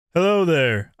Hello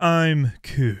there, I'm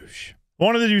Koosh. I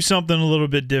wanted to do something a little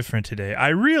bit different today. I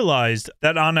realized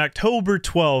that on October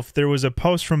 12th, there was a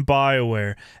post from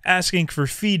BioWare asking for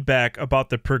feedback about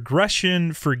the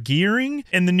progression for gearing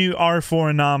in the new R-4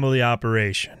 anomaly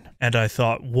operation. And I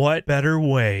thought, what better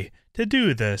way to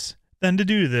do this than to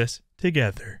do this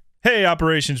together? Hey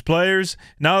operations players,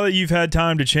 now that you've had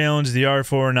time to challenge the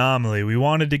R-4 anomaly, we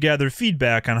wanted to gather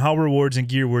feedback on how rewards and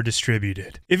gear were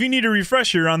distributed. If you need a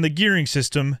refresher on the gearing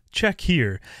system, check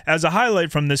here. As a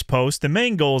highlight from this post, the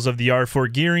main goals of the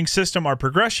R-4 gearing system are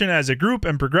progression as a group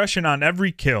and progression on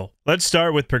every kill. Let's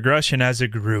start with progression as a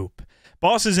group.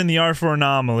 Bosses in the R-4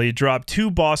 anomaly drop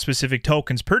 2 boss-specific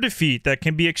tokens per defeat that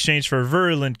can be exchanged for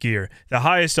virulent gear, the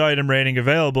highest item rating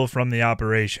available from the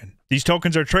operation. These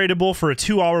tokens are tradable for a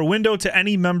 2-hour window to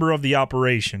any member of the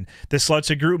operation. This lets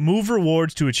a group move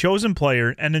rewards to a chosen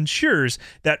player and ensures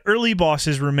that early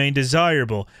bosses remain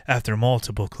desirable after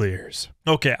multiple clears.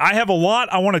 Okay, I have a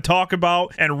lot I want to talk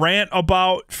about and rant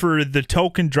about for the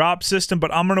token drop system,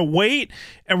 but I'm going to wait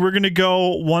and we're going to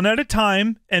go one at a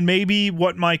time, and maybe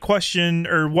what my question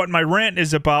or what my rant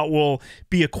is about will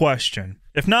be a question.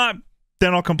 If not,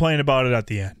 then I'll complain about it at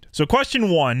the end. So question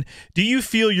 1, do you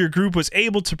feel your group was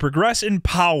able to progress in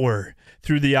power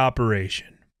through the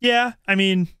operation? Yeah, I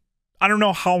mean, I don't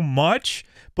know how much,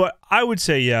 but I would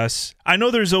say yes. I know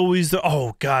there's always the,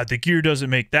 oh god, the gear doesn't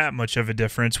make that much of a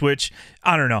difference, which,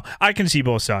 I don't know. I can see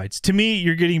both sides. To me,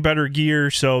 you're getting better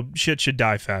gear, so shit should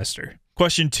die faster.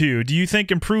 Question 2, do you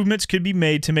think improvements could be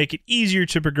made to make it easier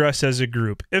to progress as a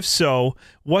group? If so,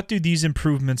 what do these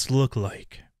improvements look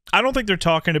like? I don't think they're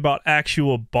talking about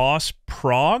actual boss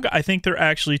prog. I think they're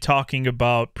actually talking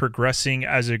about progressing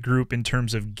as a group in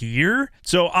terms of gear.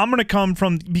 So I'm going to come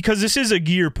from, because this is a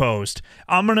gear post,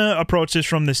 I'm going to approach this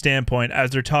from the standpoint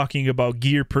as they're talking about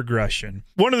gear progression.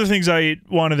 One of the things I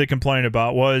wanted to complain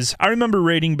about was, I remember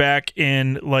raiding back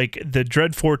in like the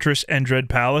Dread Fortress and Dread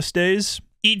Palace days.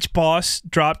 Each boss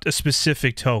dropped a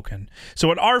specific token. So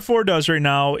what R4 does right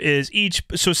now is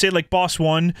so say like boss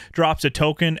 1 drops a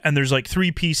token and there's like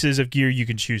 3 pieces of gear you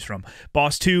can choose from.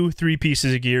 Boss 2, 3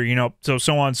 pieces of gear, you know, so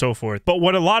on and so forth. But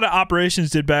what a lot of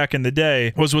operations did back in the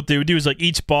day was what they would do is like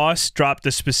each boss dropped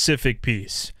a specific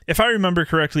piece. If I remember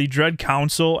correctly, Dread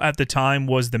Council at the time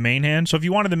was the main hand. So if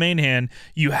you wanted the main hand,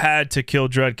 you had to kill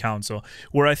Dread Council.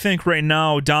 Where I think right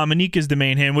now, Dominique is the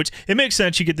main hand, which it makes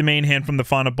sense you get the main hand from the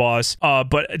final boss.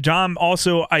 But Dom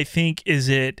also, I think, is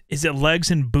it legs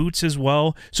and boots as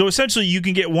well? So essentially, you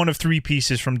can get one of 3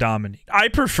 pieces from Dominique. I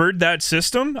preferred that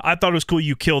system. I thought it was cool.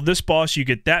 You kill this boss, you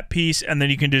get that piece, and then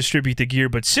you can distribute the gear.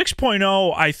 But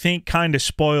 6.0, I think, kind of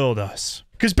spoiled us.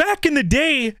 Because back in the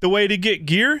day, the way to get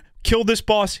gear, kill this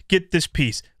boss, get this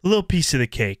piece. A little piece of the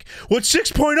cake. What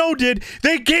 6.0 did,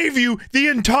 they gave you the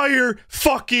entire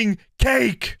fucking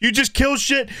cake. You just kill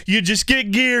shit, you just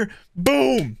get gear,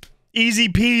 boom. Easy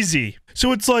peasy.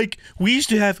 So it's like, we used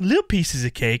to have little pieces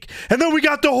of cake, and then we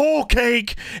got the whole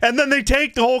cake, and then they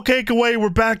take the whole cake away, we're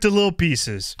back to little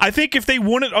pieces. I think if they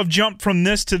wouldn't have jumped from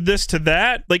this to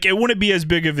that, like, it wouldn't be as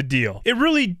big of a deal. It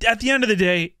really, at the end of the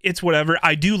day, it's whatever.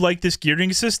 I do like this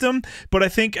gearing system, but I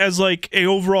think as, like, a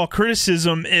overall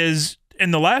criticism is, in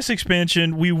the last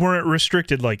expansion, we weren't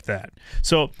restricted like that.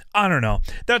 So, I don't know.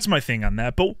 That's my thing on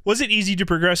that. But was it easy to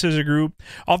progress as a group?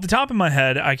 Off the top of my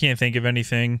head, I can't think of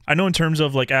anything. I know in terms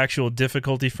of like actual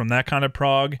difficulty from that kind of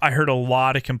prog, I heard a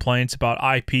lot of complaints about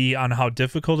IP on how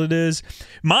difficult it is.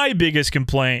 My biggest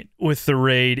complaint with the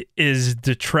raid is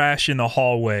the trash in the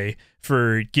hallway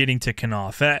for getting to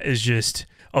Knopf. That is just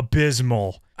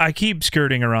abysmal. I keep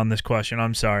skirting around this question.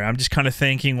 I'm sorry. I'm just kind of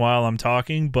thinking while I'm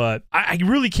talking, but I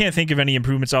really can't think of any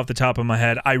improvements off the top of my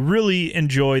head. I really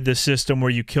enjoyed the system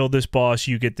where you kill this boss,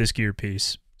 you get this gear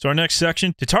piece. So our next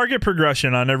section, to target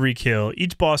progression on every kill,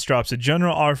 each boss drops a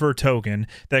general R-4 token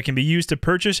that can be used to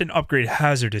purchase and upgrade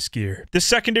hazardous gear. This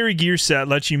secondary gear set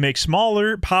lets you make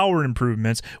smaller power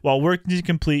improvements while working to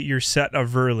complete your set of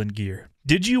virulent gear.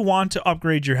 Did you want to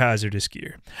upgrade your hazardous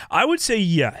gear? I would say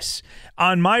yes.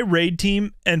 On my raid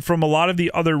team, and from a lot of the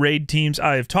other raid teams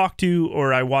I have talked to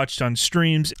or I watched on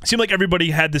streams, it seemed like everybody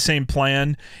had the same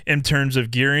plan in terms of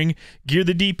gearing. Gear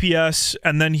the DPS,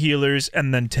 and then healers,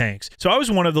 and then tanks. So I was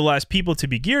one of the last people to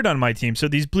be geared on my team, so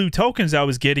these blue tokens I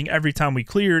was getting every time we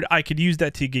cleared, I could use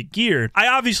that to get gear. I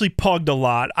obviously pugged a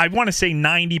lot. I want to say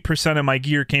 90% of my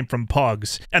gear came from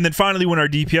pugs. And then finally when our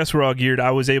DPS were all geared, I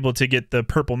was able to get the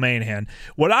purple main hand.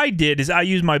 What I did is I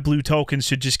used my blue tokens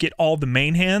to just get all the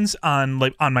main hands on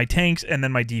my tanks and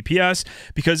then my DPS,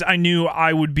 because I knew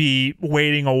I would be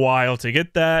waiting a while to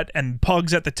get that, and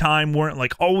pugs at the time weren't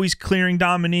like always clearing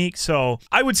Dominique. So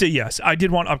I would say yes, I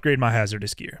did want to upgrade my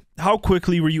hazardous gear. How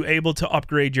quickly were you able to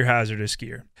upgrade your hazardous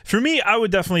gear? For me, I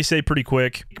would definitely say pretty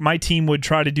quick. My team would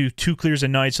try to do 2 clears a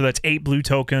night, so that's 8 blue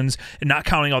tokens, and not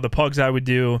counting all the pugs I would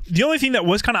do. The only thing that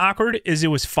was kind of awkward is it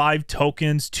was 5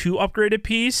 tokens to upgrade a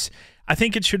piece. I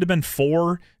think it should have been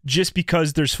 4, just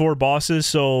because there's 4 bosses,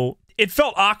 so it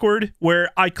felt awkward where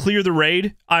I clear the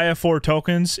raid, I have 4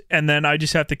 tokens, and then I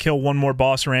just have to kill 1 more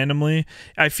boss randomly.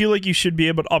 I feel like you should be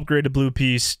able to upgrade a blue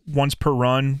piece once per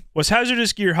run. Was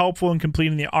hazardous gear helpful in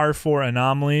completing the R-4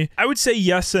 anomaly? I would say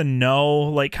yes and no.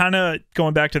 Like, kind of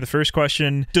going back to the first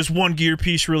question, does 1 gear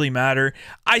piece really matter?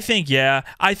 I think yeah,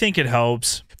 I think it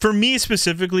helps. For me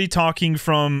specifically, talking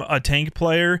from a tank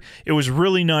player, it was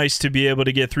really nice to be able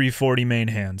to get 340 main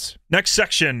hands. Next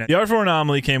section. The R-4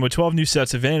 anomaly came with 12 new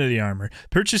sets of vanity armor,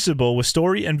 purchasable with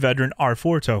story and veteran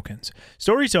R-4 tokens.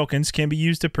 Story tokens can be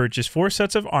used to purchase 4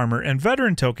 sets of armor, and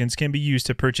veteran tokens can be used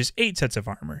to purchase 8 sets of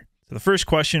armor. So the first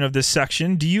question of this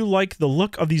section, do you like the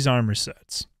look of these armor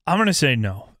sets? I'm going to say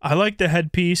no. I like the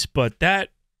headpiece, but that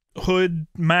hood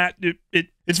mat,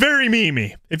 it's very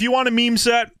memey. If you want a meme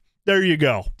set, there you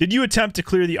go. Did you attempt to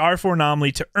clear the R-4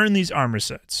 anomaly to earn these armor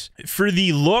sets? For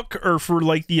the look or for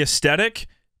like the aesthetic?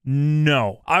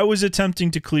 No. I was attempting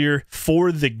to clear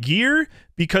for the gear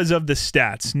because of the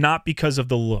stats, not because of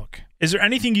the look. Is there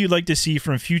anything you'd like to see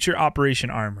from future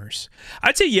Operation Armors?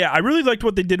 I'd say yeah, I really liked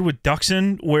what they did with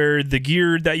Duxon, where the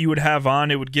gear that you would have on,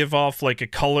 it would give off like a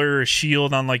color, a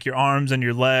shield on like your arms and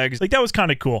your legs. Like, that was kind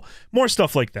of cool. More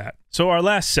stuff like that. So our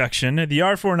last section, the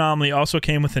R-4 anomaly also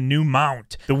came with a new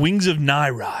mount, the Wings of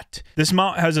Nyrot. This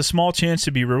mount has a small chance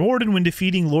to be rewarded when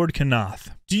defeating Lord Kanath.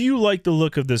 Do you like the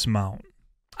look of this mount?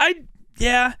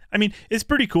 Yeah, I mean, it's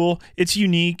pretty cool. It's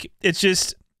unique.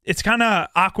 It's kind of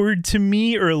awkward to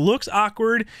me, or it looks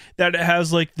awkward that it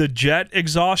has like the jet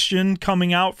exhaustion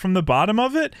coming out from the bottom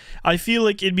of it. I feel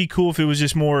like it'd be cool if it was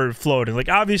just more floating. Like,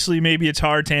 obviously maybe it's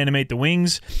hard to animate the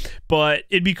wings, but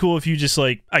it'd be cool if you just,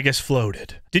 like, I guess,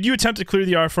 floated. Did you attempt to clear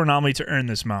the R-4 anomaly to earn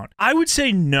this mount? I would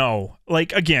say no.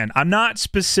 Like, again, I'm not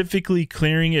specifically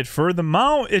clearing it for the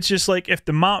mount. It's just like, if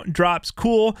the mount drops,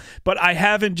 cool, but I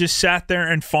haven't just sat there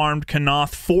and farmed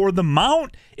Kanath for the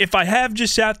mount. If I have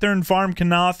just sat there and farmed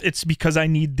Kanath, it's because I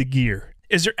need the gear.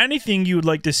 Is there anything you would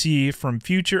like to see from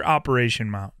future operation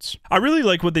mounts? I really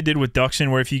like what they did with Duxon,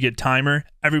 where if you get timer,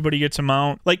 everybody gets a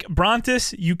mount. Like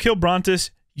Brontis, you kill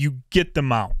Brontis, you get the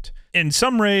mount. In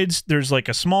some raids, there's like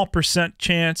a small %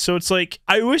 chance. So it's like,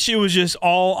 I wish it was just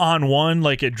all on one,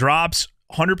 like it drops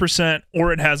 100%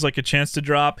 or it has like a chance to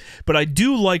drop. But I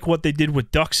do like what they did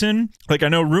with Duxon. Like, I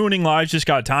know Ruining Lives just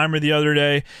got a timer the other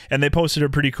day, and they posted a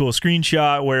pretty cool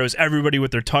screenshot where it was everybody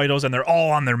with their titles and they're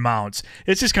all on their mounts.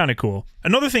 It's just kind of cool.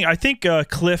 Another thing, I think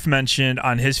Cliff mentioned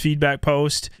on his feedback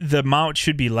post, the mount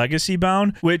should be legacy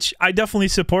bound, which I definitely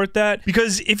support that,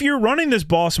 because if you're running this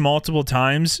boss multiple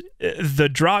times, the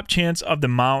drop chance of the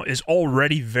mount is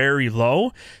already very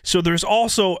low. So there's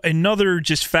also another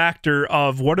just factor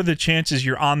of what are the chances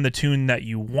you're on the tune that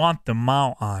you want the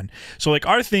mount on. So like,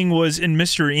 our thing was in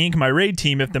Mystery Inc., my raid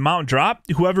team, if the mount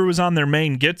dropped, whoever was on their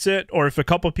main gets it, or if a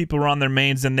couple people were on their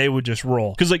mains, then they would just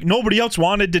roll. Because like, nobody else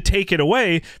wanted to take it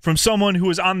away from someone who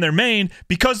was on their main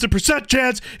because the %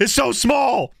 chance is so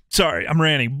small. Sorry, I'm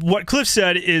ranting. What Cliff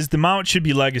said is the mount should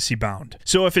be legacy bound.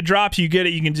 So if it drops, you get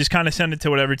it, you can just kind of send it to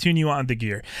whatever tune you want on the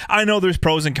gear. I know there's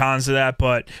pros and cons to that,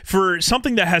 but for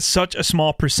something that has such a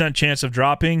small % chance of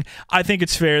dropping, I think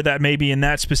it's fair that maybe in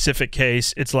that specific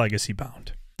case, it's legacy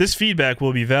bound. This feedback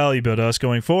will be valuable to us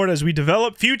going forward as we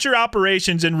develop future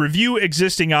operations and review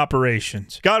existing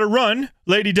operations. Gotta run.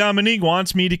 Lady Dominique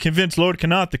wants me to convince Lord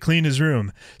Kanath to clean his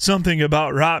room. Something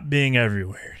about rot being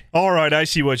everywhere. All right, I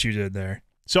see what you did there.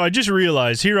 So I just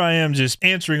realized here I am just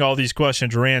answering all these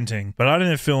questions, ranting, but I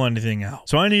didn't fill anything out.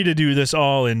 So I need to do this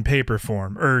all in paper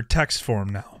form, or text form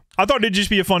now. I thought it'd just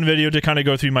be a fun video to kind of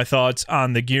go through my thoughts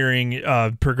on the gearing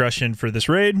progression for this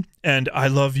raid, and I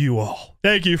love you all.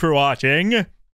 Thank you for watching.